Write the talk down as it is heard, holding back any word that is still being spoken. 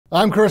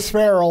I'm Chris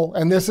Farrell,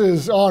 and this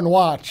is On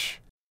Watch.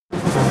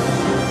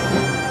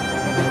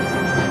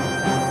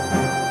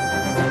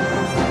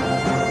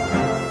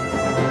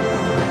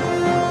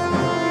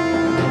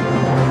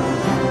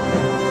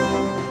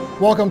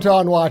 Welcome to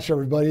On Watch,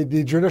 everybody,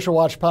 the Judicial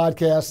Watch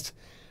podcast,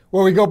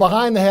 where we go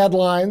behind the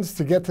headlines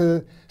to get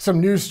to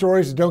some news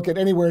stories that don't get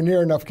anywhere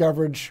near enough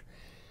coverage,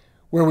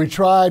 where we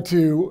try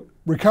to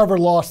recover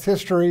lost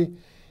history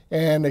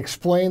and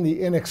explain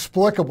the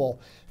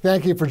inexplicable.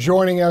 Thank you for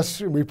joining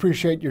us. We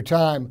appreciate your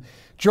time.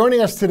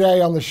 Joining us today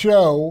on the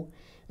show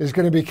is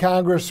going to be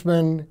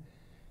Congressman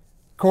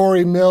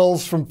Cory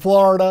Mills from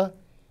Florida.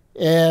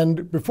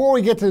 And before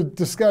we get to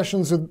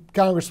discussions with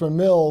Congressman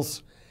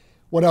Mills,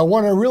 what I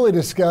want to really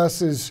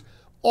discuss is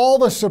all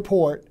the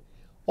support,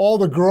 all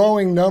the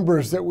growing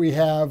numbers that we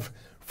have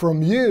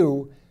from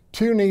you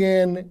tuning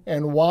in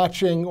and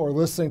watching or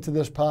listening to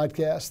this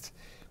podcast.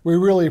 We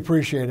really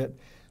appreciate it.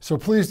 So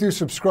please do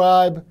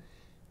subscribe,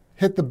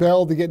 hit the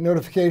bell to get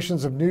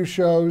notifications of new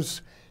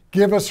shows,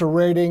 give us a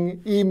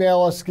rating,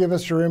 email us, give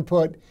us your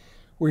input.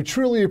 We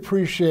truly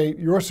appreciate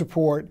your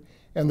support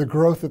and the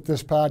growth that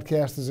this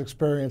podcast has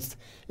experienced.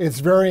 It's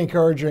very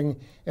encouraging,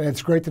 and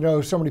it's great to know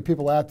so many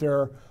people out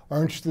there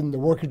are interested in the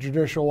work of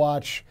Judicial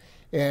Watch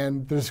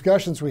and the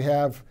discussions we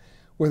have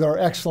with our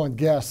excellent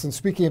guests. And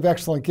speaking of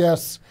excellent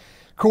guests,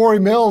 Cory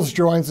Mills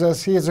joins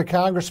us. He is a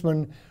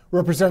congressman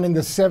representing the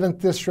 7th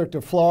District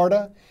of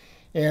Florida.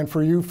 And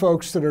for you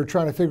folks that are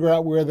trying to figure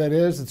out where that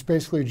is, it's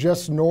basically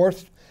just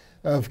north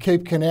of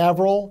Cape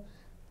Canaveral,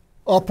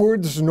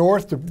 upwards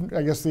north to,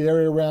 I guess, the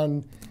area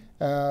around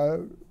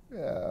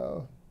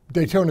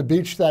Daytona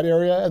Beach, that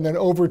area, and then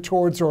over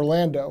towards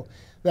Orlando,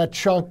 that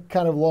chunk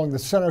kind of along the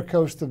center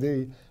coast of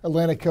the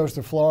Atlantic coast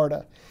of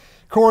Florida.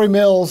 Cory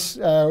Mills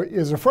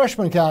is a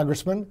freshman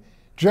congressman,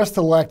 just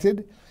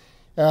elected.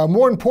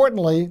 More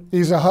importantly,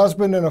 he's a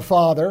husband and a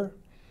father.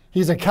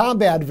 He's a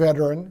combat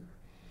veteran.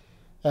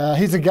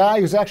 He's a guy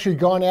who's actually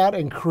gone out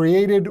and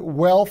created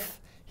wealth.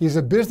 He's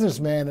a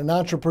businessman, an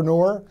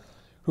entrepreneur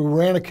who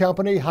ran a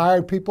company,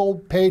 hired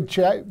people,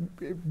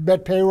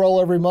 met payroll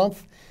every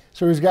month.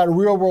 So he's got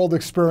real-world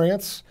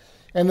experience.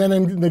 And then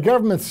in the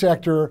government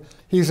sector,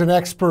 he's an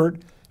expert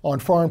on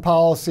foreign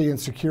policy and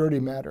security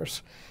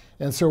matters.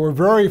 And so we're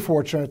very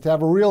fortunate to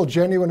have a real,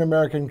 genuine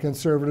American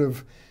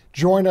conservative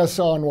join us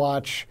on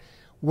Watch.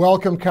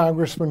 Welcome,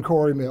 Congressman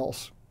Cory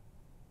Mills.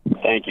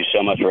 Thank you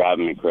so much for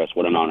having me, Chris.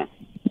 What an honor.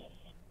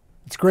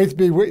 It's great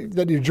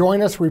that you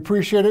join us. We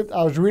appreciate it.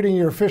 I was reading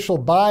your official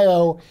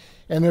bio,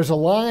 and there's a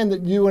line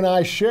that you and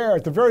I share.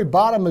 At the very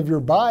bottom of your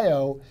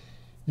bio,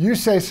 you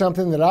say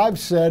something that I've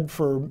said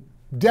for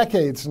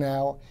decades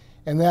now,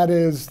 and that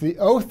is the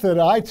oath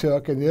that I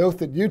took and the oath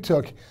that you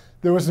took,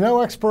 there was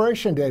no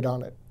expiration date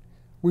on it.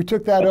 We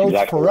took that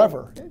oath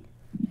forever. Right.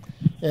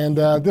 And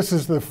this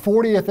is the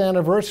 40th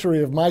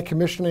anniversary of my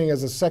commissioning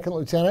as a second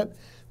lieutenant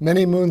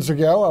many moons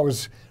ago. I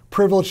was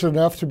privileged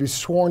enough to be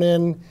sworn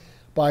in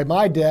by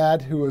my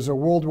dad, who was a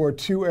World War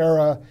II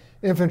era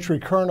infantry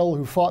colonel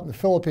who fought in the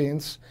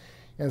Philippines.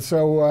 And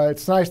so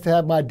it's nice to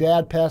have my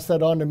dad pass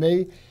that on to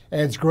me. And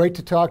it's great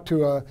to talk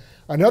to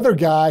another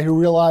guy who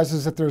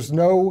realizes that there's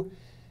no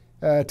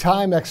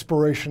time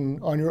expiration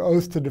on your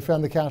oath to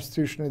defend the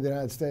Constitution of the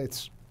United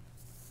States.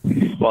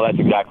 Well, that's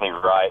exactly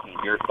right. And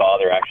your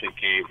father actually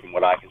came from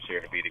what I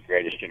consider to be the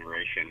greatest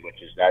generation, which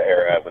is that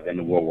era within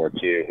the World War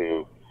II,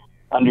 who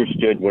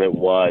understood what it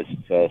was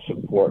to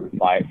support and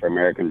fight for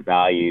American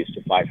values,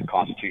 to fight for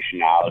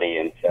constitutionality,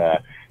 and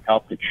to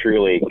help to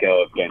truly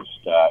go against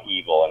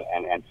evil.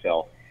 And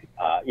so,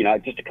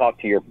 just to talk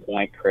to your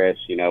point, Chris,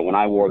 when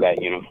I wore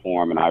that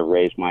uniform and I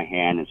raised my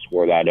hand and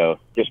swore that oath,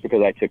 just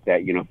because I took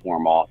that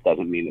uniform off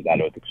doesn't mean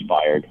that oath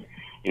expired.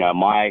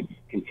 My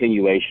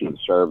continuation of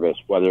service,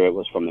 whether it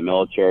was from the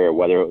military or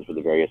whether it was with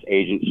the various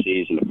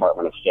agencies and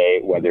Department of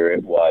State, whether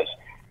it was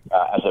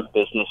as a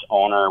business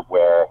owner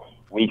where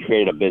we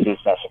created a business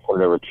that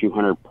supported over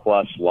 200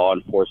 plus law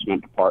enforcement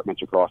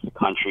departments across the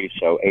country,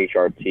 so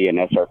HRT and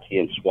SRT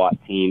and SWAT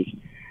teams.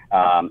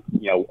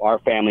 Our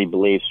family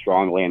believes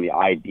strongly in the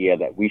idea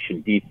that we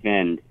should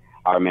defend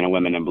our men and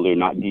women in blue,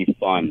 not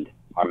defund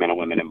our men and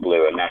women in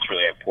blue, and that's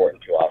really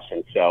important to us.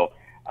 And so,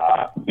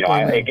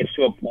 it gets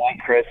to a point,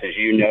 Chris, as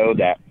you know,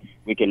 that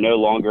we can no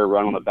longer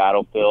run on the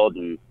battlefield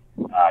and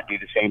do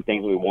the same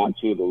things we want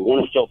to, but we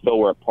want to still feel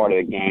we're a part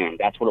of the game.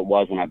 That's what it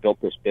was when I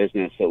built this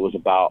business. It was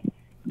about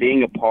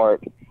being a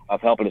part of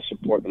helping to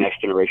support the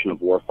next generation of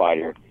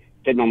warfighter,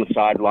 sitting on the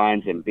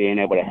sidelines and being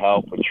able to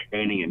help with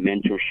training and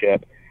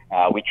mentorship.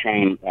 We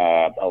train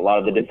a lot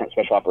of the different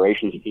special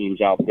operations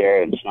teams out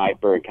there, and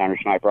sniper and counter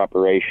sniper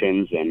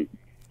operations, and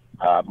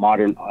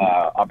modern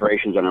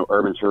operations on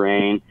urban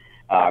terrain,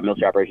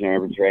 military operations on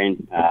urban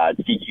terrain,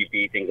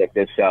 CQB, things like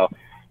this. So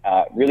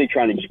really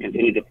trying to just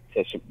continue to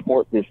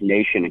support this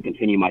nation and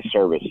continue my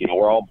service.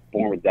 We're all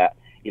born with that,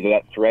 either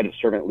that thread of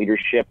servant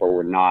leadership or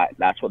we're not.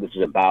 That's what this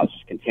is about, is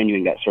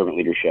continuing that servant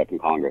leadership in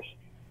Congress.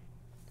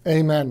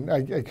 Amen.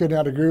 I could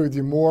not agree with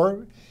you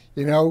more.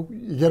 You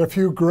get a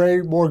few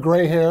more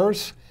gray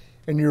hairs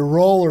and your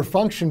role or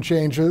function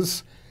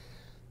changes,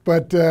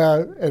 But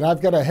and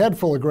I've got a head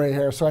full of gray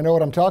hair, so I know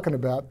what I'm talking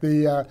about.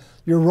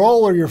 Your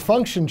role or your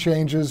function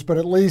changes, but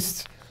at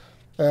least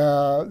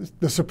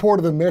the support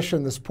of the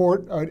mission, the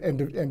support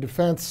and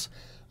defense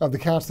of the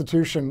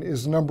Constitution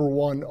is number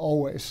one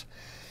always.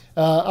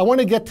 I want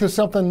to get to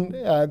something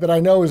that I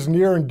know is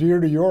near and dear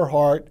to your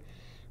heart.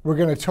 We're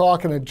going to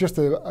talk in just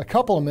a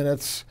couple of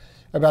minutes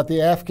about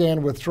the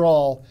Afghan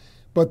withdrawal,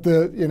 but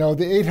the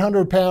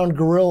 800-pound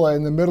gorilla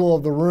in the middle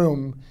of the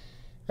room,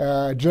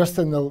 just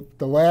in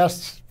the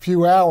last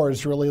few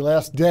hours, really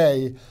last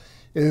day,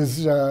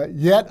 is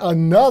yet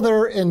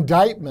another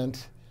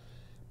indictment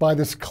by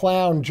this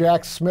clown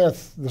Jack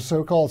Smith, the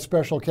so-called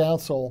special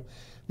counsel,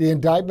 the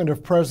indictment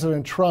of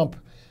President Trump,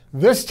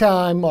 this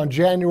time on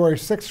January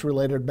 6th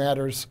related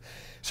matters.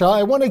 So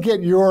I want to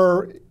get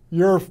your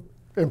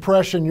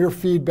impression, your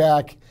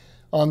feedback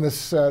on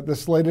this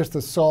latest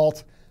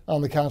assault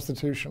on the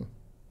Constitution.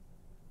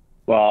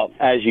 Well,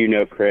 as you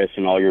know, Chris,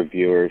 and all your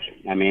viewers,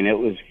 I mean, it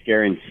was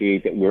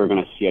guaranteed that we were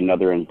going to see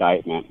another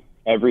indictment.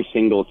 Every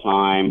single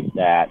time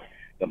that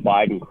the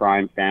Biden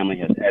crime family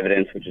has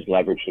evidence which is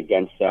leveraged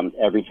against them,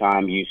 every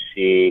time you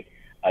see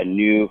a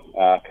new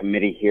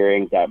committee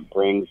hearing that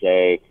brings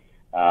a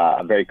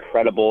very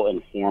credible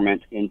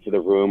informant into the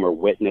room or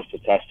witness to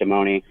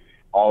testimony,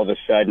 all of a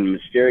sudden,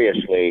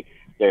 mysteriously,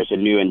 there's a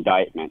new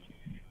indictment.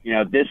 You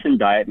know, this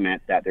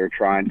indictment that they're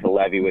trying to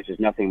levy, which is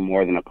nothing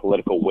more than a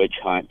political witch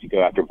hunt to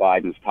go after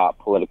Biden's top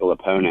political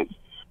opponents,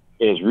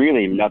 is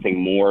really nothing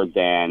more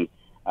than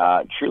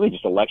truly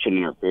just election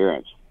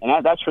interference.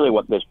 And that's really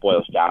what this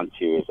boils down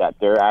to, is that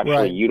they're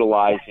actually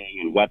utilizing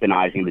and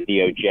weaponizing the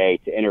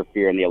DOJ to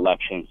interfere in the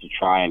elections to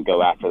try and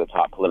go after the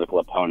top political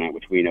opponent,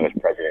 which we know is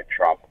President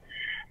Trump.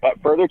 But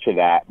further to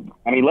that,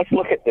 I mean, let's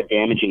look at the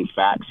damaging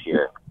facts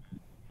here.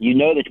 You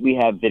know that we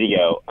have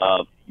video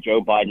of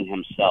Joe Biden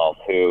himself,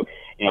 who,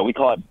 you know, we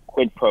call it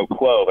quid pro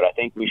quo, but I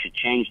think we should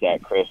change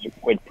that, Chris, to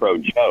quid pro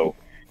Joe.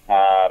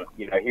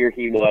 You know, here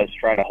he was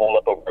trying to hold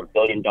up over $1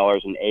 billion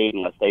in aid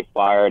unless they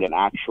fired an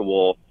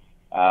actual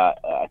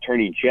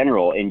attorney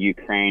general in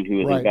Ukraine who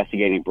was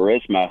investigating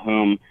Burisma,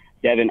 whom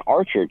Devin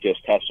Archer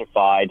just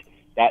testified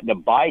that the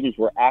Bidens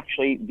were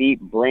actually the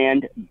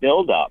brand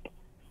buildup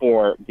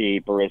for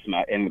the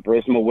Burisma, and the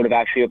Burisma would have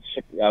actually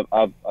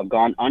have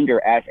gone under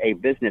as a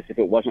business if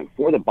it wasn't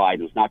for the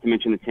Bidens, not to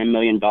mention the $10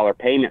 million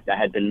payment that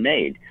had been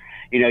made.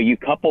 You know, you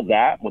couple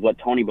that with what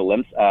Tony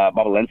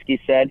Bobulinski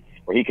said,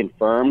 where he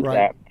confirmed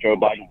that Joe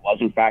Biden was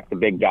in fact the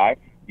big guy.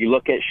 You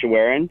look at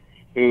Schwerin,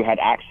 who had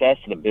access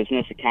to the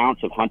business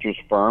accounts of Hunter's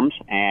firms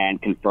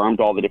and confirmed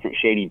all the different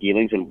shady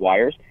dealings and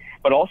wires,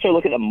 but also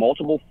look at the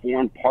multiple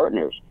foreign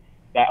partners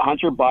that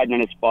Hunter Biden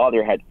and his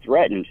father had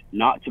threatened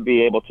not to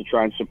be able to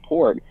try and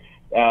support,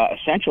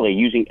 essentially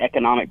using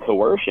economic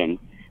coercion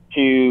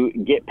to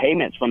get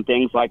payments from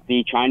things like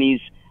the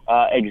Chinese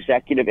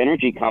executive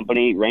energy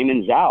company,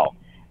 Raymond Zhao.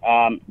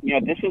 You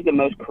know, this is the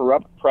most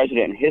corrupt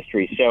president in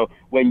history. So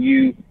when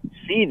you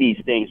see these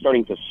things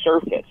starting to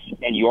surface,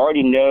 and you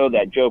already know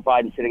that Joe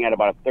Biden's sitting at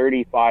about a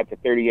 35 to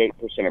 38%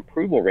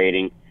 approval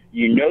rating,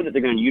 you know that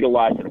they're going to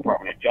utilize the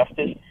Department of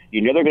Justice. You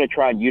know they're going to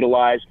try and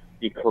utilize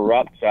the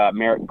corrupt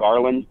Merrick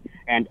Garland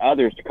and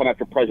others to come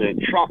after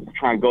President Trump to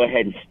try and go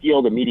ahead and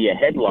steal the media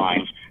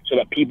headlines so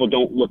that people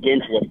don't look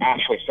into what's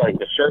actually starting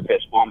to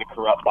surface on the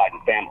corrupt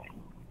Biden family.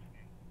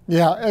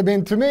 Yeah, I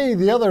mean, to me,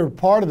 the other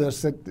part of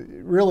this that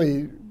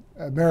really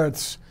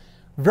merits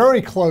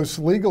very close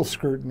legal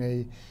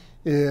scrutiny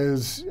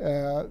is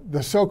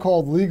the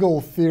so-called legal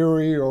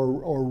theory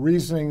or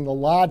reasoning, the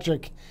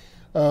logic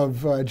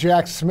of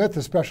Jack Smith,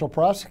 the special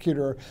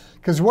prosecutor,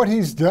 because what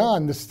he's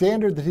done, the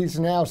standard that he's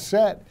now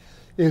set,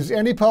 is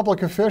any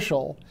public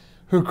official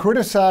who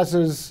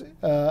criticizes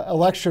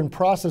election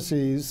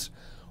processes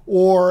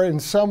or in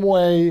some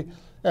way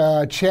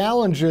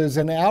challenges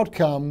an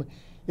outcome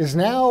is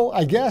now,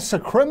 I guess, a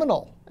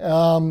criminal.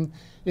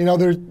 You know,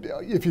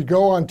 if you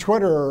go on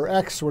Twitter or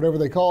X, whatever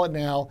they call it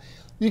now,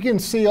 you can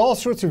see all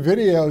sorts of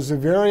videos of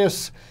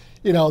various,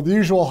 you know, the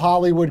usual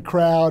Hollywood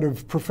crowd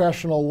of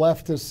professional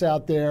leftists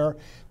out there,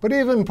 but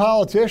even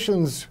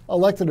politicians,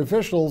 elected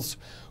officials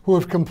who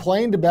have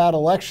complained about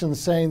elections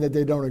saying that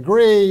they don't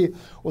agree,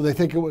 or they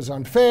think it was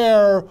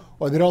unfair,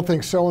 or they don't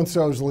think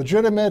so-and-so is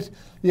legitimate.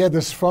 You had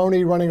this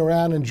phony running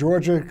around in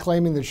Georgia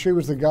claiming that she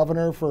was the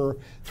governor for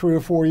 3 or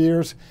 4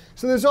 years.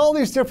 So there's all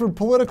these different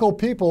political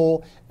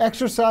people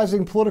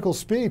exercising political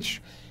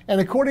speech.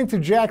 And according to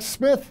Jack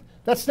Smith,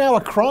 that's now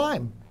a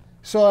crime.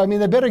 So, I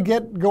mean, they better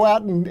go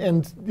out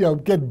and you know,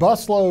 get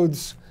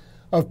busloads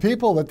of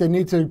people that they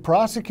need to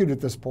prosecute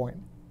at this point.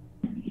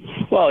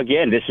 Well,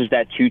 again, this is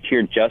that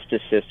two-tiered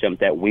justice system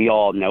that we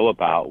all know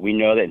about. We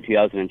know that in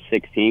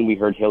 2016, we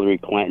heard Hillary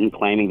Clinton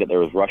claiming that there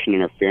was Russian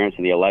interference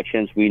in the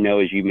elections. We know,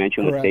 as you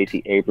mentioned, with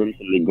Stacey Abrams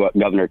and the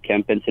Governor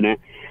Kemp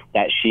incident,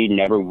 that she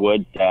never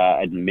would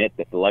admit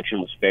that the election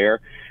was fair.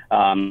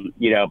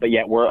 You know, but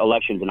yet we're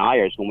election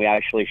deniers when we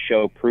actually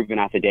show proven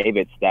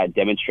affidavits that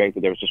demonstrate that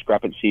there was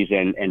discrepancies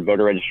in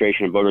voter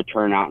registration and voter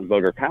turnout and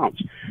voter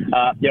counts.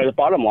 You know, the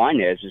bottom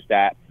line is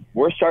that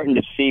we're starting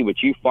to see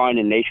what you find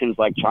in nations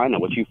like China,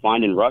 what you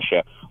find in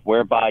Russia,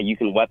 whereby you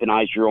can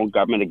weaponize your own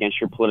government against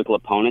your political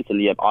opponents and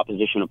the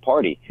opposition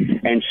party.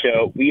 And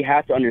so we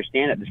have to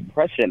understand that this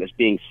precedent that's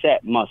being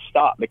set must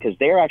stop, because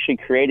they're actually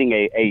creating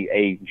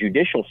a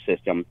judicial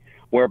system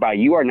whereby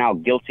you are now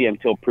guilty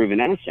until proven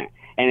innocent.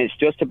 And it's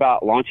just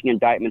about launching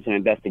indictments and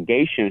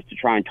investigations to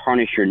try and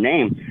tarnish your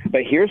name.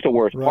 But here's the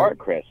worst part,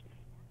 Chris.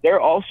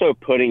 They're also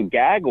putting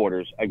gag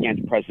orders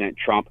against President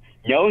Trump,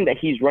 knowing that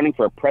he's running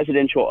for a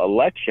presidential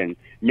election,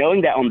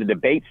 knowing that on the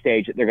debate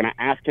stage that they're going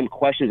to ask him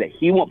questions that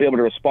he won't be able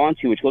to respond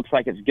to, which looks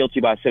like it's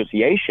guilty by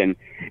association,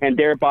 and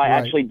thereby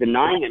actually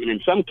denying him. And in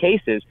some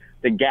cases,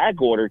 the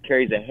gag order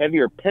carries a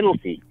heavier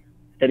penalty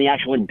than the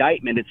actual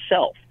indictment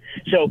itself.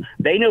 So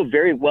they know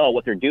very well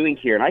what they're doing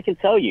here. And I can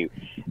tell you,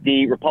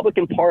 the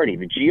Republican Party,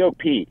 the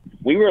GOP,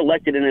 we were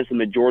elected in as a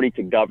majority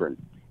to govern.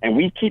 And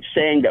we keep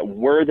saying that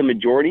we're the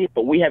majority,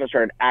 but we haven't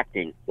started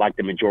acting like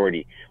the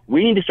majority.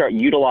 We need to start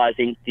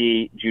utilizing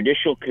the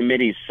Judicial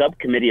Committee's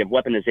subcommittee of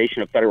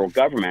weaponization of federal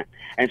government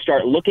and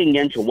start looking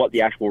into what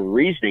the actual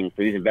reasoning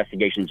for these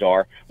investigations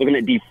are, looking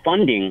at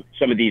defunding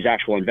some of these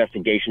actual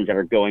investigations that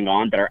are going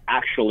on that are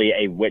actually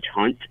a witch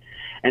hunt,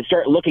 and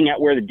start looking at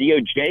where the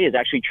DOJ is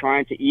actually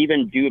trying to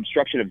even do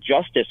obstruction of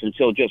justice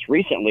until just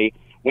recently,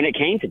 when it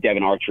came to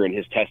Devin Archer and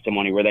his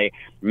testimony, where they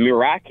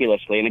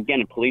miraculously, and again,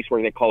 in police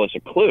work they call this a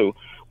clue,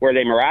 where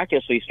they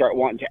miraculously start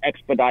wanting to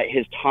expedite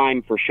his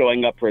time for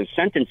showing up for his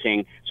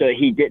sentencing so that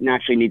he didn't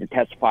actually need to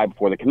testify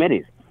before the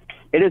committees.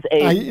 It is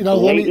a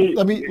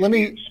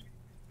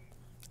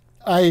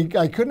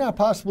I could not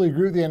possibly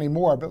agree with you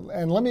anymore, but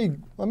let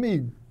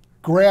me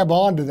grab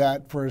onto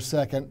that for a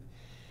second.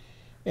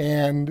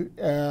 And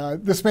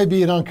this may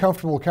be an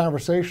uncomfortable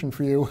conversation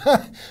for you,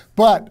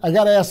 but I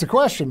got to ask the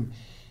question.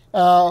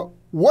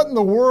 What in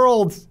the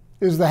world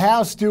is the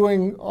House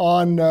doing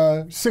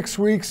on 6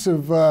 weeks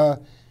of,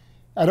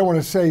 I don't want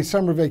to say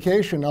summer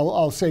vacation,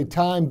 I'll say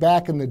time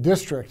back in the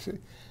district.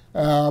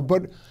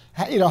 But,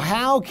 you know,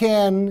 how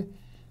can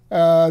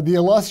the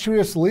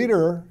illustrious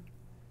leader,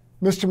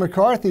 Mr.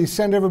 McCarthy,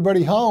 send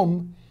everybody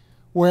home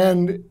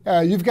when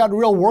you've got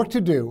real work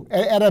to do?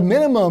 At a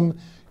minimum,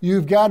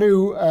 you've got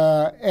to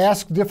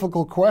ask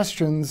difficult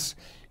questions.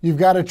 You've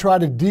got to try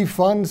to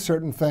defund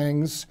certain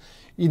things.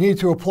 You need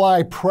to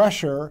apply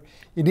pressure.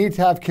 You need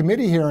to have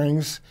committee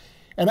hearings.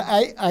 And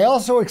I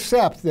also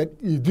accept that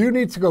you do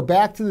need to go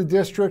back to the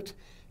district,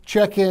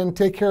 check in,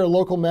 take care of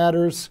local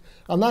matters.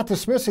 I'm not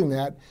dismissing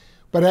that.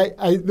 But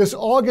this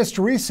August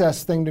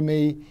recess thing to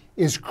me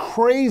is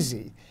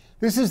crazy.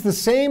 This is the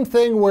same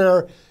thing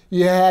where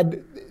you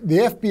had the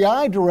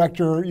FBI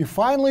director, you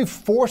finally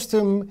forced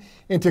him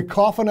into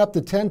coughing up the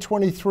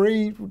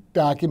 1023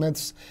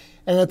 documents.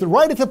 And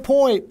right at the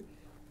point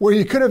where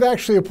you could have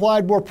actually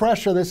applied more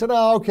pressure, they said,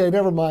 oh, okay,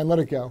 never mind, let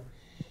it go.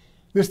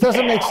 This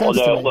doesn't make sense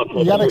to me. Look,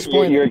 you got to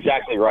explain You're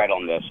exactly right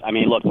on this. I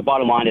mean, look, the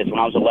bottom line is when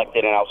I was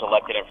elected, and I was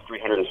elected in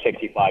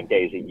 365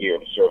 days a year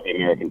to serve the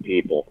American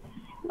people.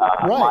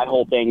 My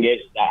whole thing is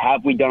that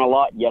have we done a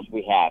lot? Yes,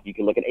 we have. You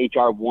can look at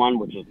H.R. 1,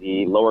 which is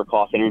the Lower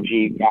Cost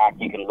Energy Act.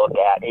 You can look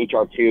at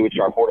H.R. 2, which is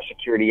our Border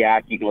Security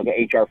Act. You can look at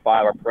H.R.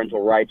 5, our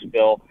Parental Rights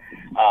Bill.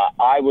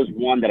 I was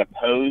one that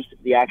opposed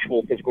the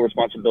actual Fiscal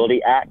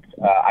Responsibility Act.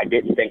 I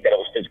didn't think that it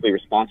was fiscally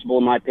responsible,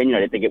 in my opinion. I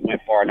didn't think it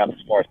went far enough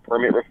as far as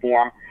permit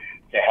reform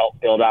to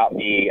help build out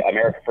the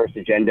America First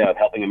agenda of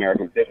helping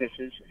American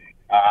businesses.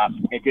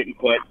 It didn't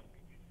put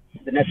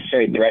the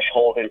necessary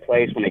threshold in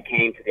place when it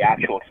came to the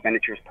actual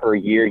expenditures per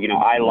year. You know,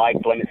 I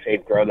liked limit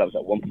save growth. That was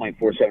at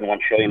 1.471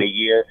 trillion a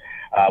year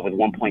with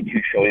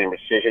 1.2 trillion in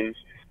rescissions.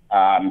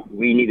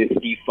 We needed to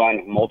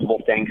defund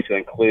multiple things to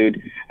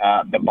include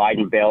the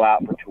Biden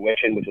bailout for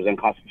tuition, which was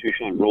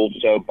unconstitutional and ruled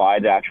so by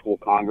the actual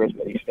Congress,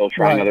 but he's still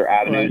trying other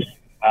avenues.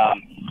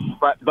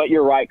 But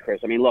you're right,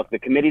 Chris. I mean, look, the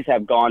committees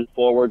have gone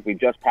forward. We've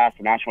just passed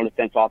the National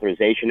Defense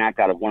Authorization Act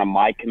out of one of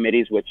my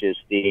committees, which is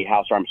the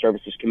House Armed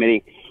Services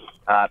Committee.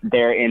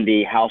 There in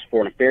the House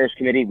Foreign Affairs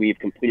Committee, we've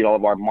completed all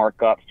of our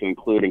markups to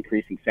include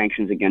increasing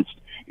sanctions against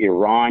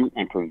Iran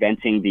and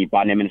preventing the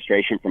Biden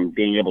administration from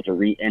being able to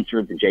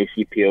re-enter the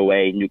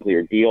JCPOA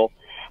nuclear deal.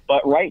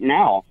 But right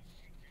now,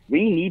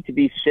 we need to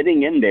be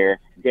sitting in there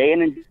day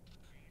in and day,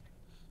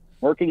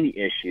 working the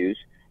issues,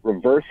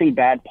 reversing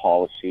bad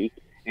policy,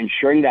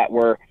 ensuring that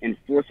we're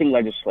enforcing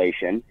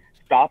legislation,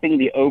 stopping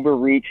the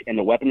overreach and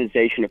the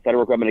weaponization of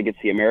federal government against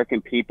the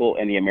American people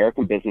and the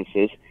American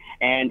businesses.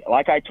 And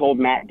like I told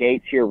Matt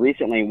Gaetz here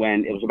recently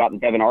when it was about the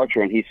Devin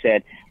Archer, and he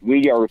said,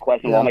 we are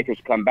requesting lawmakers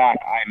to come back,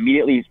 I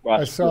immediately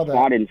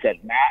responded and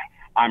said, Matt,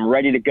 I'm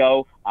ready to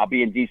go. I'll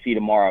be in D.C.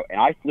 tomorrow. And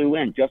I flew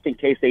in just in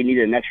case they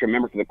needed an extra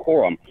member for the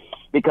quorum,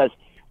 because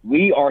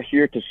we are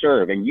here to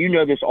serve. And you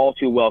know this all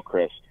too well,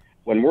 Chris.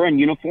 When we're in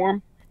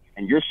uniform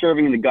and you're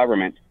serving in the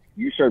government,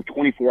 you serve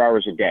 24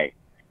 hours a day.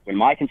 When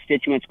my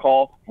constituents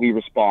call, we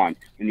respond.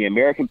 When the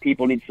American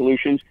people need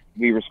solutions,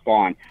 we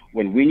respond.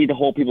 When we need to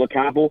hold people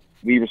accountable,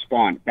 we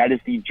respond. That is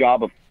the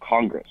job of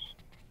Congress.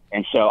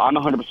 And so I'm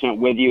 100%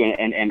 with you.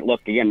 And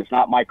look, again, it's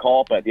not my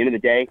call, but at the end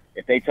of the day,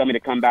 if they tell me to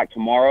come back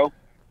tomorrow,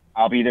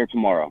 I'll be there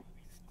tomorrow.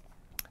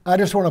 I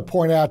just want to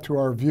point out to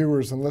our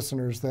viewers and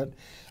listeners that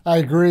I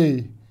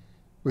agree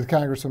with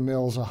Congressman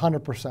Mills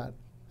 100%.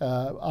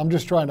 I'm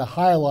just trying to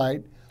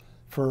highlight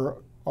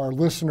for our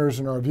listeners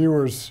and our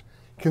viewers'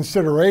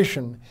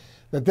 consideration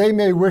that they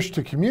may wish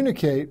to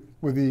communicate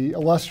with the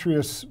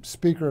illustrious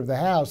Speaker of the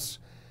House,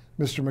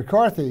 Mr.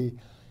 McCarthy,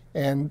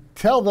 and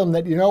tell them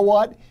that, you know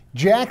what,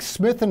 Jack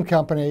Smith and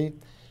company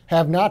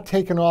have not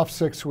taken off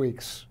 6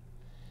 weeks.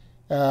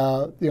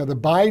 The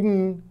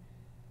Biden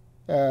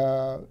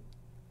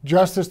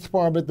Justice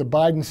Department, the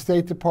Biden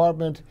State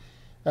Department,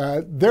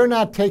 they're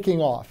not taking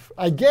off.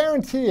 I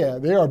guarantee you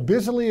they are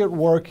busily at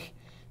work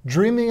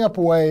dreaming up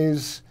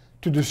ways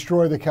to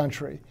destroy the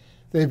country.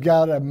 They've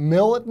got a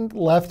militant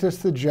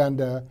leftist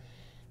agenda,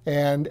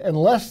 and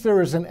unless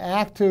there is an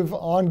active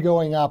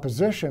ongoing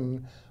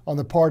opposition on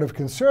the part of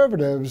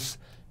conservatives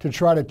to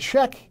try to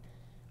check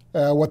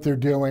what they're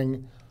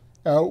doing,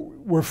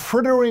 we're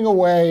frittering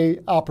away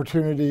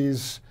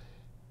opportunities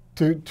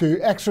to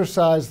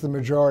exercise the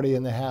majority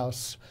in the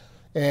House.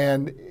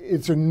 And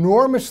it's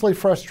enormously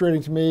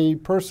frustrating to me,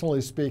 personally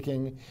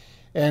speaking.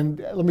 And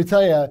let me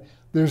tell you,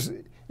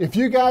 if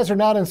you guys are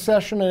not in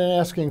session and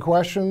asking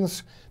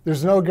questions,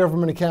 there's no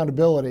government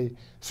accountability.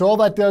 So all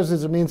that does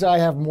is it means I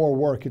have more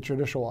work at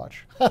Judicial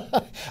Watch.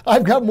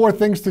 I've got more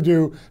things to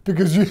do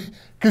because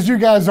you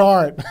guys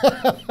aren't.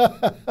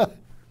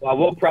 Well,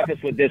 we'll preface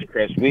with this,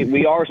 Chris.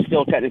 We are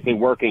still technically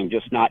working,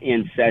 just not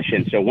in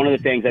session. So one of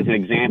the things, as an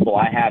example,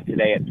 I have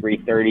today at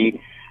 3:30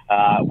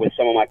 with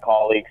some of my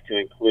colleagues, to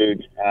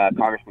include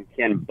Congressman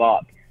Ken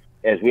Buck,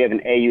 is we have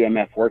an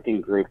AUMF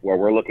working group where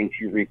we're looking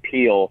to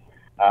repeal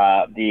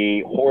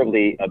the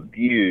horribly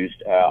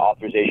abused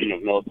authorization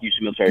of use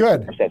of military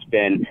force that's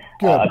been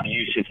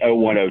abused since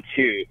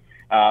 0102.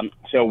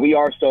 So we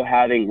are still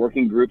having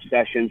working group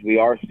sessions. We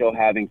are still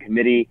having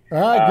committee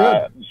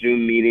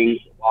Zoom meetings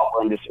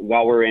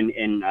while we're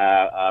in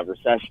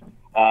recession.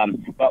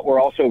 But we're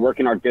also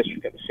working our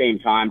district at the same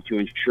time to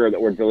ensure that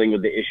we're dealing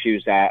with the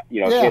issues that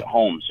hit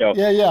home. So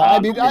I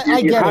mean,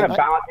 I get kind of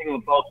balancing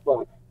with both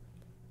fronts.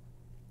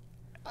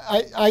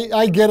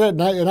 I get it,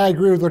 and I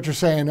agree with what you're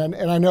saying, and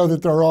I know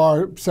that there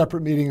are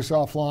separate meetings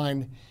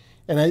offline,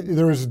 and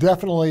there is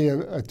definitely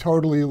a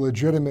totally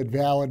legitimate,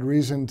 valid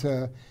reason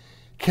to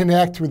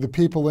connect with the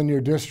people in your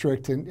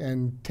district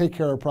and take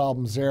care of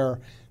problems there,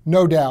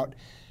 no doubt.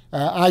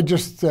 I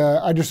just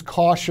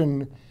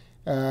caution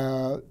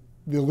the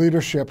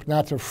leadership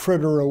not to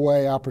fritter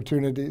away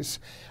opportunities.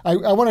 I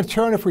want to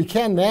turn, if we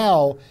can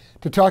now,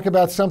 to talk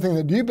about something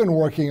that you've been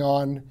working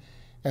on,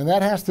 and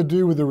that has to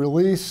do with the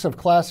release of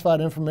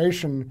classified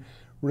information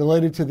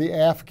related to the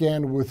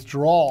Afghan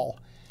withdrawal.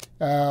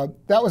 That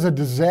was a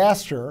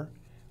disaster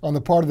on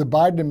the part of the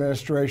Biden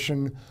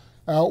administration.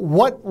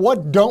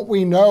 What don't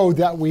we know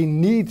that we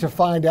need to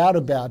find out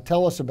about?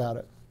 Tell us about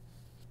it.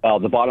 Well,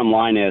 the bottom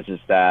line is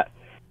that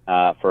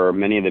for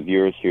many of the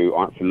viewers who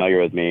aren't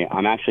familiar with me,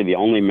 I'm actually the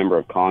only member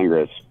of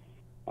Congress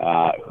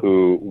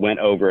who went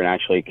over and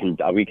actually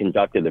we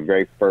conducted the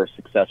very first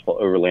successful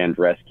overland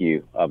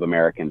rescue of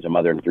Americans, a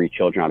mother and 3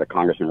 children, out of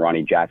Congressman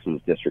Ronnie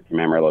Jackson's district from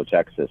Amarillo,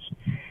 Texas.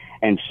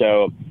 And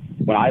so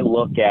when I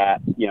look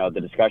at,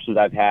 the discussions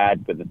I've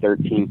had with the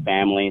 13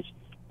 families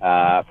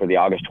for the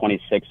August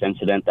 26th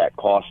incident that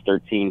cost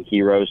 13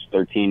 heroes,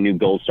 13 new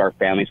Gold Star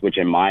families, which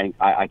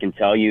I can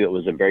tell you it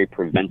was a very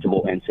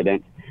preventable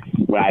incident.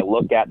 When I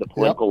look at the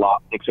political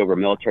optics over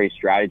military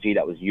strategy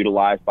that was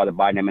utilized by the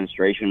Biden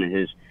administration and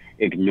his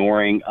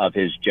ignoring of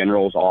his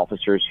generals,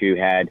 officers who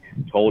had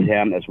told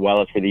him, as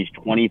well as for these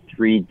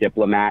 23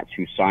 diplomats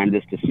who signed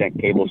this dissent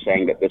cable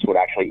saying that this would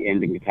actually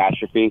end in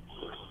catastrophe,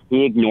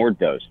 he ignored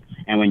those.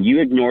 And when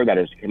you ignore that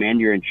as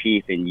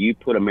commander-in-chief and you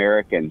put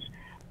Americans,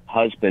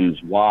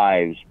 husbands,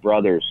 wives,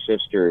 brothers,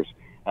 sisters,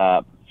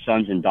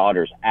 sons and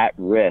daughters at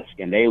risk,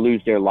 and they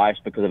lose their lives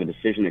because of a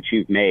decision that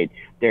you've made,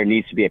 there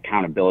needs to be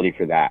accountability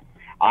for that.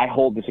 I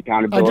hold this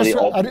accountability.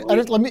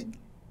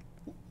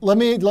 Let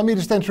me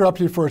just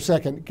interrupt you for a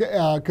second,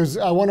 because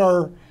I want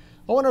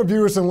our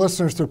viewers and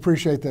listeners to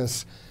appreciate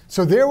this.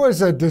 So there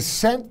was a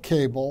dissent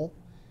cable,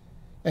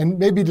 and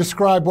maybe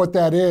describe what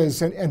that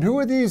is. And who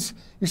are these?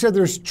 You said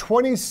there's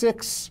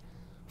 26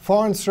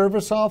 Foreign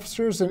Service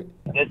officers?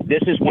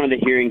 This is one of the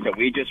hearings that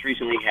we just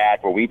recently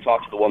had where we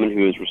talked to the woman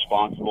who is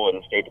responsible in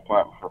the State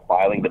Department for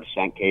filing the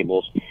dissent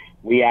cables.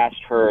 We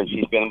asked her, and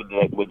she's been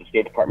with the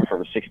State Department for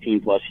over 16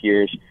 plus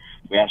years.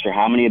 We asked her,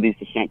 how many of these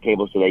dissent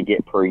cables do they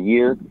get per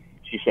year?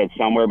 She said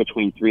somewhere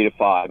between 3 to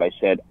 5. I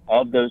said,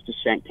 of those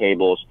dissent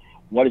cables,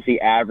 what is the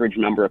average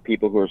number of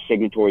people who are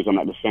signatories on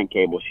that dissent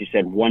cable? She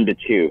said 1 to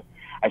 2.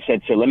 I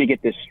said, so let me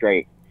get this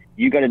straight.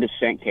 You got a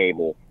dissent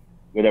cable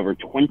with over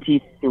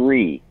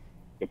 23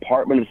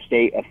 Department of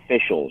State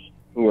officials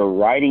who are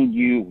writing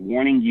you,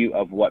 warning you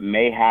of what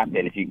may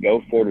happen if you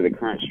go forward with the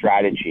current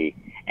strategy,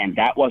 and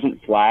that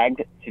wasn't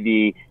flagged to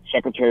the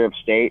Secretary of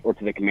State or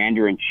to the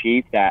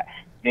Commander-in-Chief that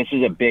this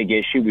is a big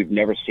issue, we've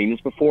never seen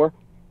this before.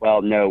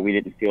 Well, no, we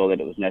didn't feel that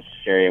it was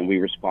necessary, and we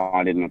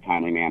responded in a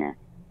timely manner.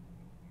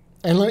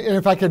 And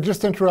if I could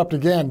just interrupt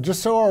again,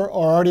 just so our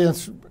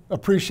audience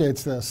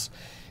appreciates this.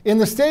 In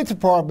the State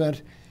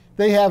Department,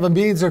 they have a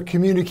means of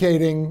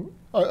communicating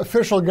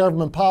official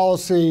government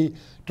policy,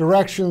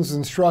 directions,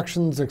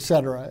 instructions,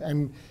 etc.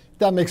 And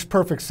that makes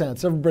perfect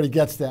sense. Everybody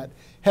gets that.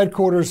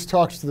 Headquarters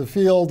talks to the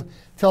field,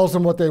 tells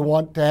them what they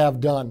want to have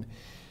done.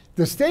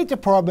 The State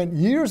Department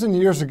years and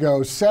years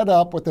ago set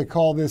up what they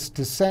call this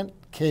dissent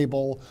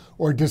cable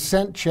or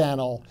dissent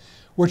channel,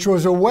 which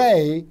was a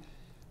way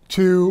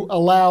to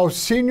allow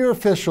senior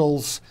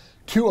officials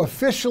to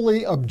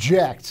officially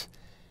object,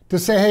 to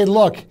say, hey,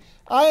 look,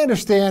 I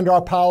understand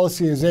our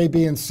policy is A,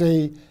 B, and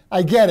C.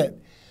 I get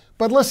it.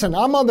 But listen,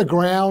 I'm on the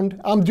ground.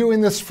 I'm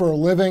doing this for a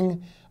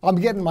living. I'm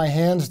getting my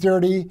hands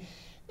dirty.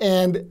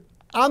 And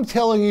I'm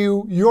telling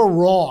you, you're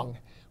wrong.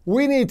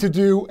 We need to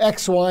do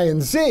X, Y,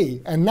 and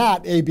Z, and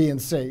not A, B,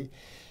 and C.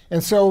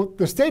 And so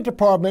the State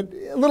Department,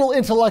 a little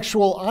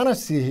intellectual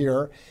honesty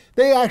here,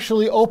 they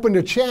actually opened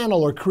a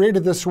channel or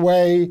created this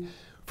way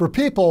for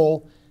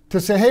people to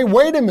say, hey,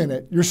 wait a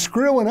minute, you're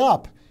screwing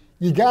up.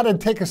 You got to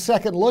take a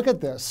second look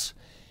at this.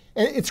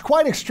 And it's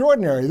quite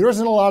extraordinary. There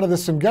isn't a lot of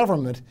this in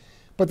government,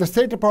 but the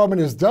State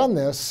Department has done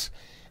this.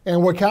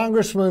 And what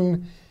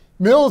Congressman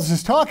Mills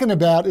is talking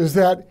about is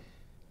that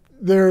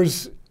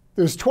there's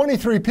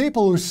 23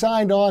 people who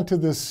signed on to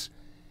this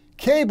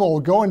cable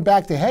going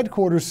back to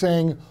headquarters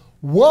saying,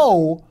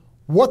 whoa,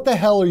 what the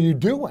hell are you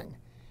doing?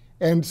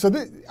 And so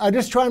I'm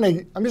just trying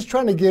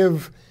to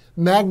give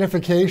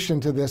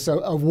magnification to this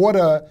of what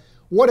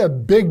a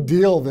big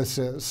deal this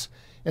is.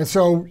 And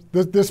so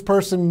this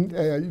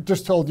person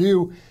just told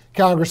you,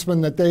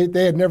 Congressman, that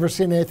they had never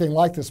seen anything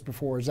like this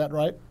before. Is that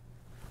right?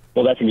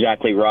 Well, that's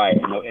exactly right.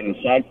 And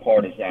the sad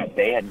part is that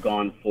they had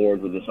gone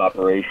forward with this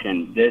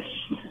operation. This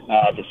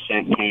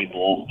dissent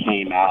cable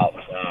came out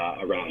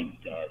around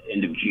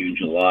end of June,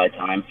 July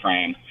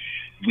timeframe.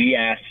 We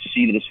asked to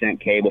see the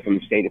dissent cable from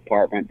the State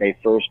Department. They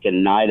first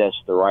denied us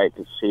the right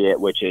to see it,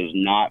 which is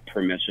not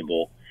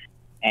permissible.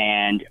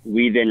 And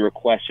we then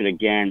requested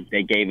again.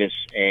 They gave us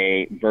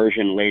a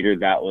version later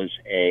that was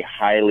a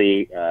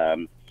highly,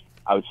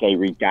 I would say,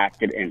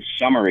 redacted and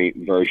summary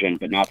version,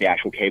 but not the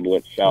actual cable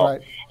itself.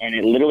 Right. And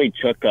it literally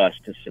took us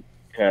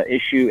to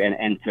issue,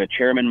 and to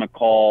Chairman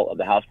McCall of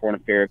the House Foreign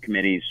Affairs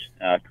Committee's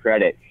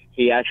credit,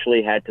 he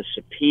actually had to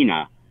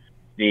subpoena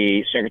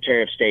the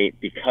Secretary of State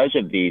because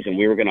of these, and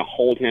we were going to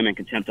hold him in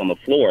contempt on the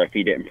floor if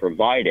he didn't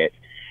provide it.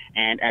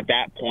 And at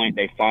that point,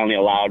 they finally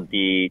allowed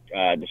the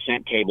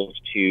dissent cables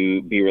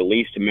to be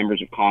released to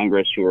members of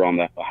Congress who were on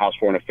the House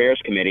Foreign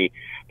Affairs Committee.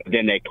 But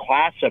then they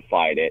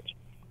classified it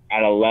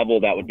at a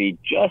level that would be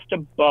just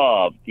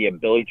above the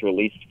ability to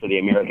release it for the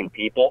American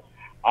people.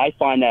 I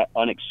find that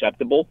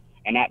unacceptable.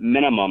 And at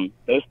minimum,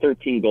 those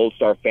 13 Gold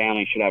Star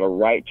families should have a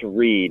right to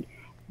read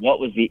what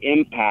was the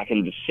impact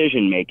and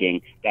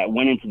decision-making that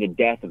went into the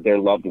death of their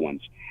loved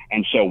ones.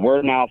 And so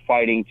we're now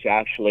fighting to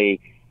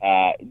actually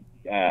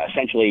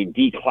essentially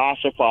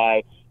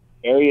declassify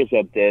areas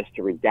of this,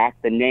 to redact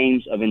the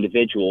names of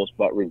individuals,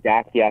 but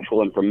redact the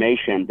actual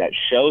information that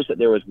shows that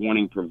there was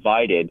warning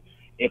provided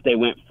if they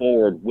went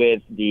forward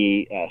with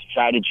the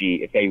strategy,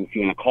 if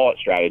you want to call it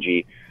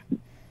strategy,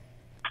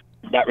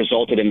 that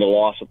resulted in the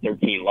loss of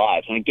 13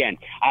 lives. And again,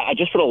 I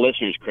just for the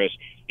listeners, Chris,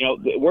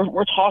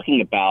 we're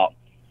talking about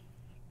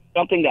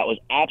something that was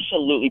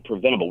absolutely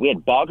preventable. We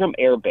had Bagram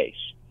Air Base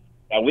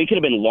that we could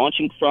have been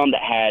launching from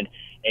that had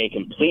a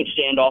complete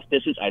standoff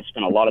distance. I've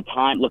spent a lot of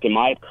time. Look, in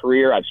my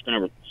career, I've spent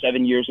over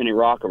 7 years in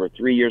Iraq, over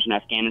 3 years in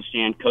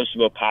Afghanistan,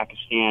 Kosovo,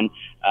 Pakistan,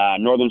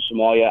 northern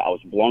Somalia. I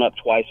was blown up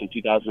twice in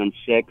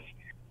 2006.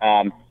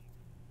 I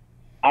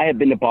have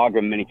been to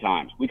Bagram many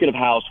times. We could have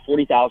housed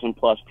 40,000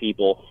 plus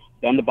people,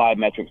 done the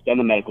biometrics, done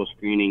the medical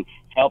screening,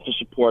 helped to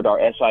support our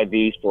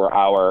SIVs for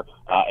our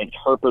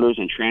interpreters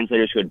and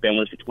translators who had been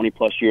with us for 20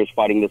 plus years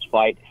fighting this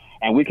fight.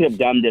 And we could have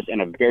done this in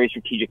a very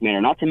strategic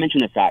manner, not to mention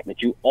the fact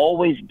that you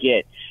always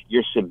get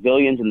your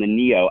civilians in the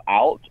NEO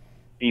out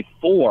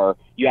before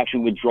you actually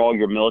withdraw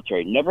your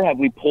military. Never have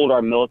we pulled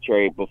our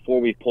military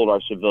before we pulled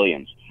our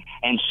civilians.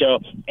 And so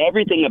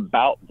everything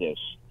about this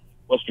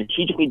was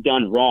strategically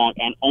done wrong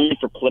and only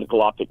for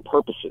political optic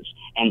purposes.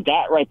 And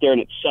that right there in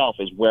itself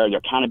is where the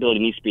accountability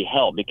needs to be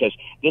held, because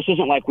this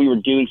isn't like we were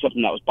doing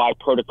something that was by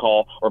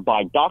protocol or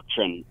by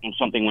doctrine and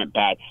something went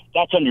bad.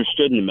 That's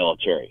understood in the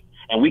military.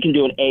 And we can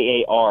do an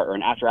AAR or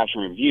an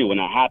after-action review when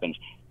that happens.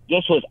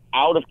 This was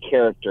out of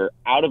character,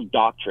 out of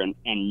doctrine,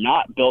 and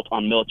not built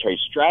on military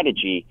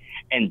strategy.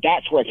 And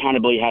that's where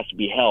accountability has to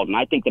be held. And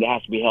I think that it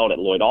has to be held at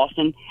Lloyd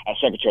Austin, at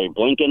Secretary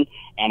Blinken,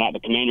 and at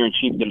the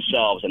Commander-in-Chief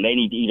themselves. And they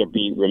need to either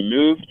be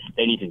removed,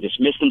 they need to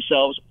dismiss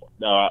themselves,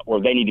 or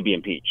they need to be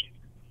impeached.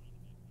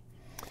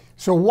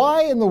 So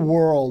why in the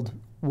world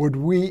would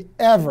we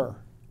ever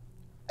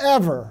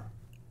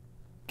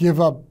give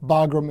up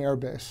Bagram Air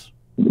Base?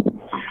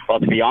 Well,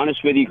 to be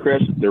honest with you,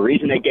 Chris, the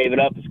reason they gave it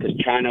up is because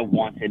China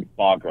wanted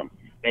Bagram.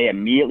 They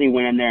immediately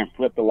went in there and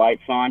flipped the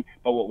lights on.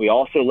 But what we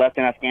also left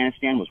in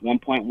Afghanistan was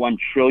 $1.1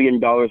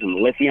 trillion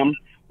in lithium.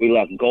 We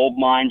left gold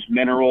mines,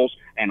 minerals,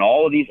 and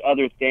all of these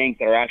other things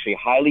that are actually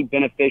highly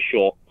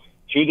beneficial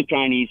to the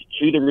Chinese,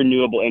 to the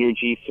renewable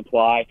energy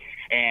supply.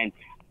 And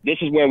this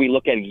is where we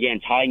look at, again,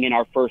 tying in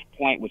our first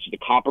point, which is the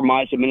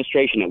compromised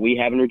administration that we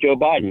have under Joe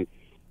Biden.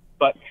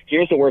 But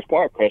here's the worst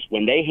part, Chris.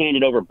 When they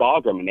handed over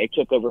Bagram and they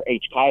took over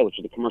HKI, which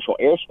is the commercial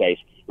airspace,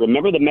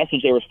 remember the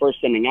message they were first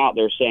sending out?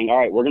 They were saying, all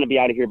right, we're going to be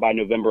out of here by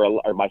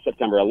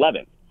September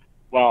 11th.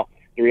 Well,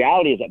 the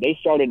reality is that they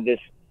started this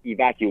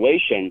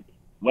evacuation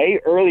way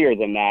earlier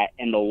than that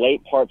in the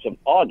late parts of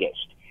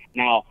August.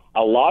 Now,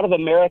 a lot of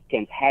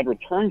Americans had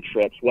return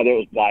trips, whether it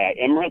was via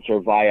Emirates or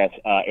via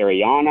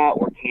Ariana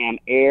or Tam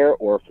Air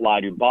or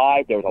Fly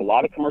Dubai. There was a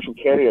lot of commercial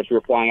carriers who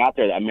were flying out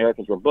there that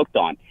Americans were booked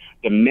on.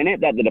 The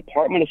minute that the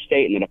Department of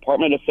State and the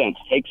Department of Defense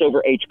takes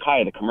over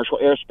HKI, the commercial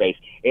airspace,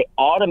 it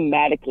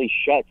automatically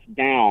shuts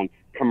down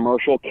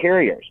commercial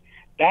carriers.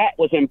 That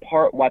was in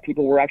part why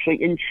people were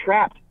actually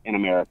entrapped in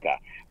America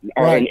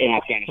or right. in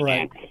Afghanistan.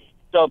 Right.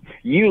 So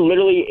you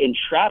literally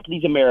entrapped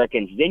these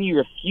Americans, then you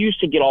refused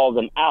to get all of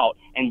them out,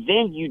 and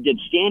then you did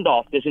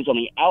standoff. This is on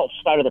the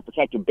outside of the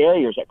protective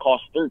barriers that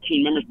cost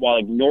 13 members while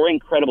ignoring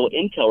credible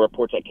intel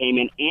reports that came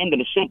in and the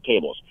descent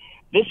cables.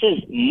 This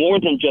is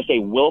more than just a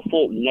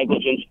willful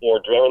negligence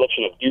or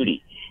dereliction of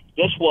duty.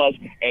 This was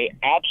a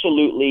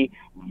absolutely,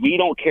 we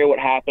don't care what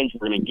happens,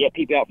 we're going to get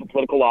people out for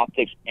political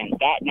optics, and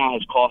that now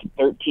has cost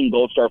 13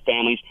 Gold Star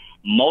families,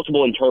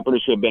 multiple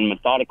interpreters who have been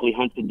methodically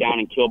hunted down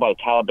and killed by the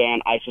Taliban,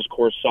 ISIS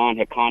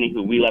Khorasan, Haqqani,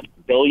 who we left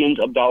billions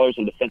of dollars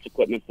in defense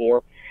equipment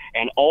for,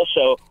 and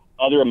also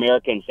other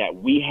Americans that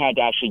we had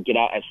to actually get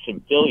out as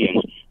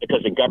civilians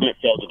because the government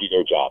failed to do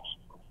their jobs.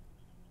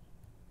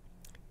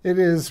 It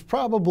is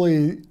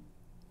probably,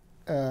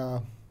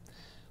 well,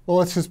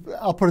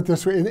 I'll put it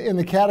this way, in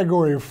the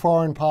category of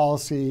foreign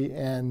policy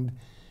and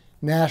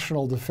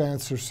national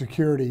defense or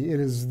security, it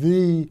is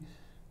the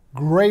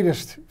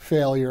greatest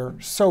failure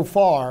so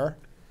far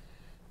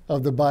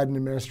of the Biden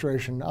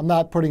administration. I'm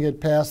not putting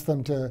it past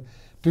them to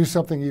do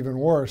something even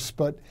worse,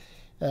 but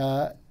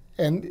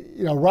and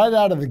you know, right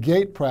out of the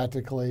gate,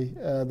 practically,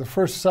 the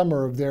first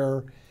summer of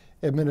their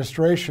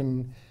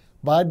administration,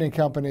 Biden and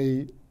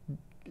company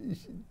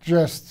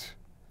just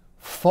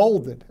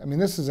folded. I mean,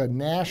 this is a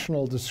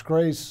national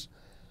disgrace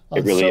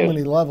on really so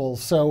many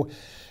levels. So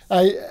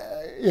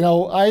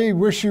I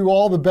wish you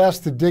all the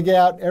best to dig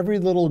out every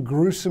little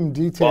gruesome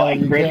detail. Well,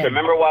 and Chris, can.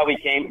 remember why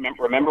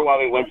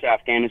we went to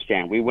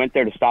Afghanistan? We went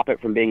there to stop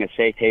it from being a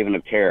safe haven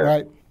of terror.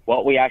 Right.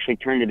 What we actually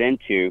turned it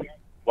into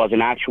was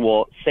an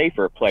actual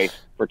safer place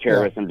for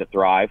terrorism to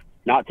thrive,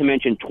 not to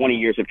mention 20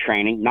 years of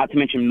training, not to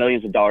mention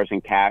millions of dollars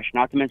in cash,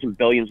 not to mention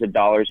billions of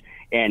dollars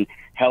in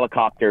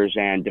helicopters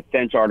and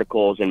defense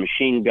articles and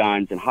machine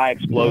guns and high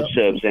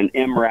explosives and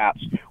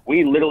MRAPs.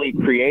 We literally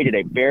created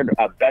a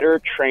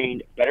better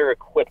trained, better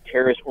equipped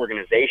terrorist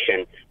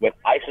organization with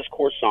ISIS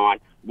Khorasan,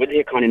 with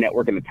the Haqqani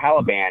network and the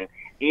Taliban,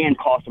 and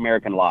cost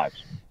American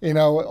lives. You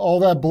know, all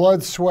that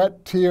blood,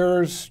 sweat,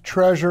 tears,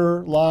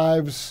 treasure,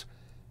 lives,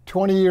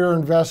 20-year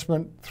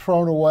investment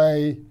thrown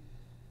away.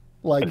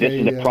 But this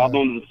is the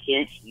problem of the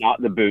suits,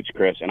 not the boots,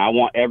 Chris. And I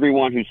want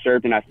everyone who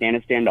served in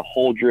Afghanistan to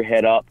hold your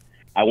head up.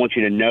 I want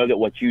you to know that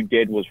what you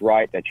did was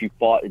right, that you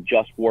fought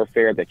just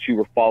warfare, that you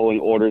were following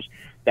orders,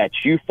 that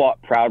you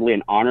fought proudly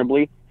and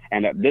honorably,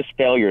 and that this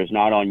failure is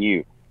not on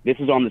you. This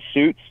is on the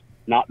suits,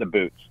 not the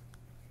boots.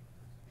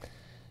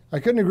 I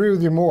couldn't agree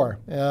with you more.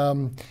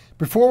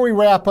 Before we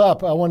wrap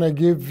up, I want to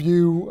give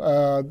you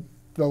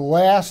the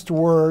last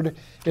word.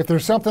 If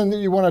there's something that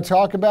you want to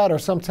talk about or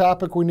some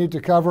topic we need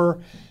to cover,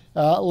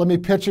 let me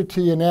pitch it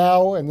to you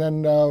now, and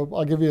then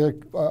I'll give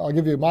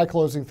you my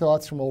closing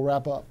thoughts, and we'll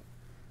wrap up.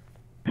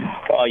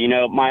 Well, you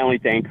know, my only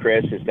thing,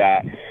 Chris, is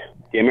that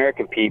the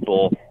American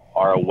people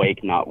are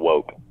awake, not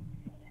woke.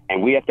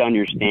 And we have to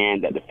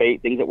understand that the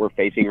things that we're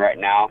facing right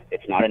now,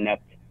 it's not enough.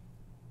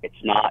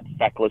 It's not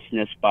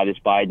fecklessness by this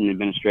Biden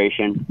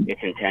administration.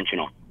 It's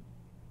intentional.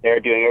 They're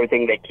doing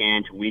everything they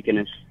can to weaken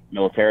us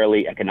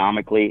militarily,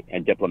 economically,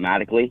 and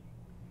diplomatically,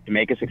 to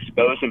make us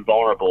exposed and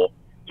vulnerable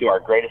to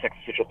our greatest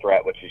existential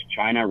threat, which is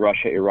China,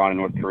 Russia, Iran, and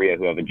North Korea,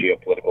 who have a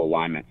geopolitical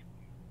alignment.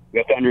 We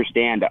have to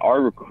understand that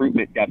our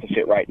recruitment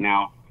deficit right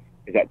now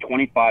is at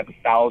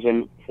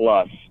 25,000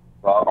 plus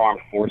for our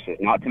armed forces,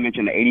 not to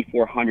mention the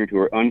 8,400 who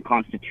are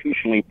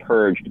unconstitutionally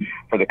purged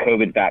for the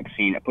COVID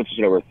vaccine. It puts us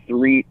at over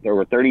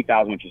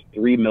 30,000, which is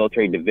 3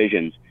 military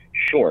divisions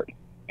short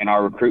in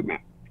our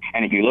recruitment.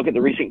 And if you look at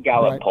the recent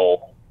Gallup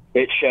poll,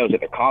 it shows that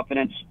the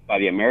confidence by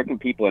the American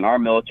people in our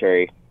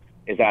military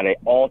is at an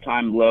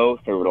all-time low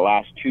for the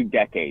last 2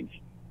 decades.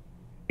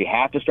 We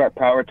have to start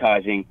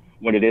prioritizing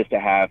what it is to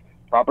have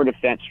proper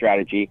defense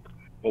strategy.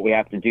 What we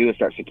have to do is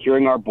start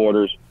securing our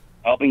borders,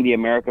 helping the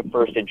America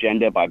First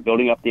agenda by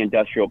building up the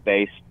industrial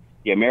base.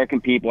 The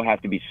American people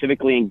have to be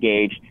civically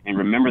engaged and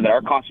remember that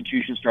our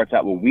Constitution starts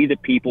out with we the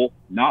people,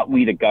 not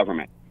we the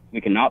government.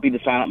 We cannot be the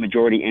silent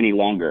majority any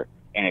longer.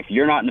 And if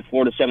you're not in the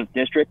Florida 7th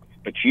District,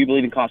 but you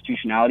believe in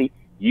constitutionality,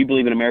 you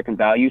believe in American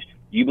values,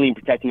 you believe in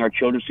protecting our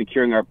children,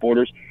 securing our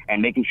borders,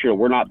 and making sure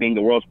we're not being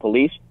the world's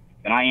police,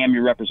 then I am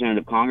your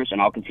representative of Congress,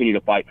 and I'll continue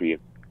to fight for you.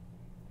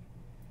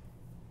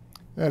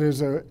 That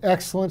is an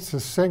excellent,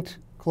 succinct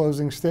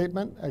closing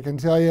statement. I can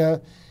tell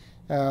you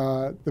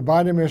The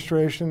Biden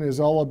administration is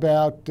all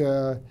about,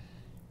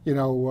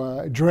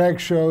 drag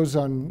shows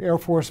on Air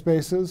Force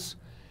bases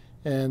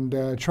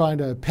and trying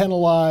to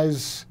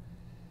penalize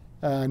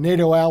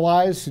NATO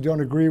allies who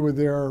don't agree with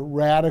their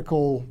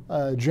radical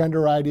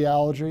gender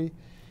ideology.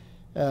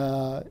 We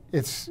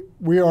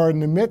are in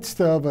the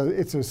midst of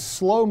it's a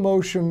slow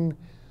motion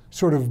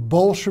sort of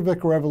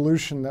Bolshevik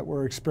revolution that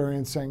we're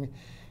experiencing.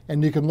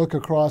 And you can look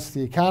across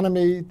the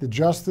economy, the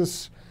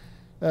Justice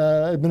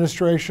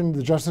Administration,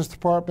 the Justice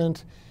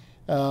Department,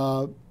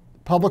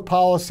 public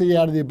policy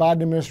out of the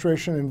Biden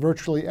administration in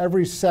virtually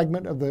every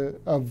segment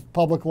of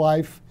public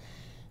life.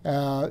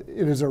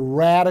 It is a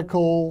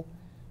radical,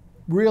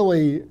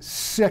 really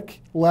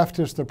sick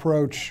leftist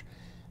approach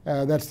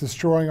that's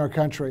destroying our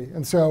country.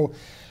 And so,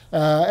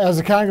 as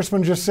the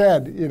congressman just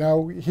said,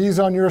 he's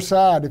on your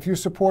side. If you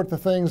support the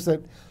things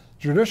that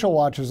Judicial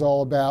Watch is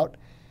all about,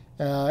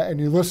 and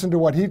you listen to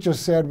what he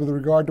just said with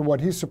regard to what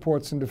he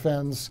supports and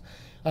defends,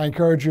 I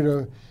encourage you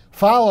to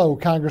follow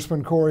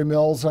Congressman Cory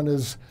Mills on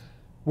his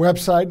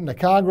website in the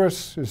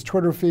Congress, his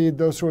Twitter feed,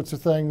 those sorts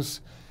of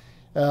things.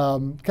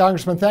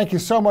 Congressman, thank you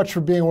so much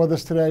for being with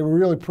us today. We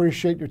really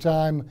appreciate your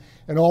time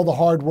and all the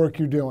hard work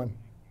you're doing.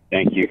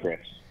 Thank you, Chris.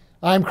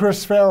 I'm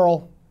Chris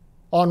Farrell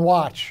on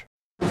Watch.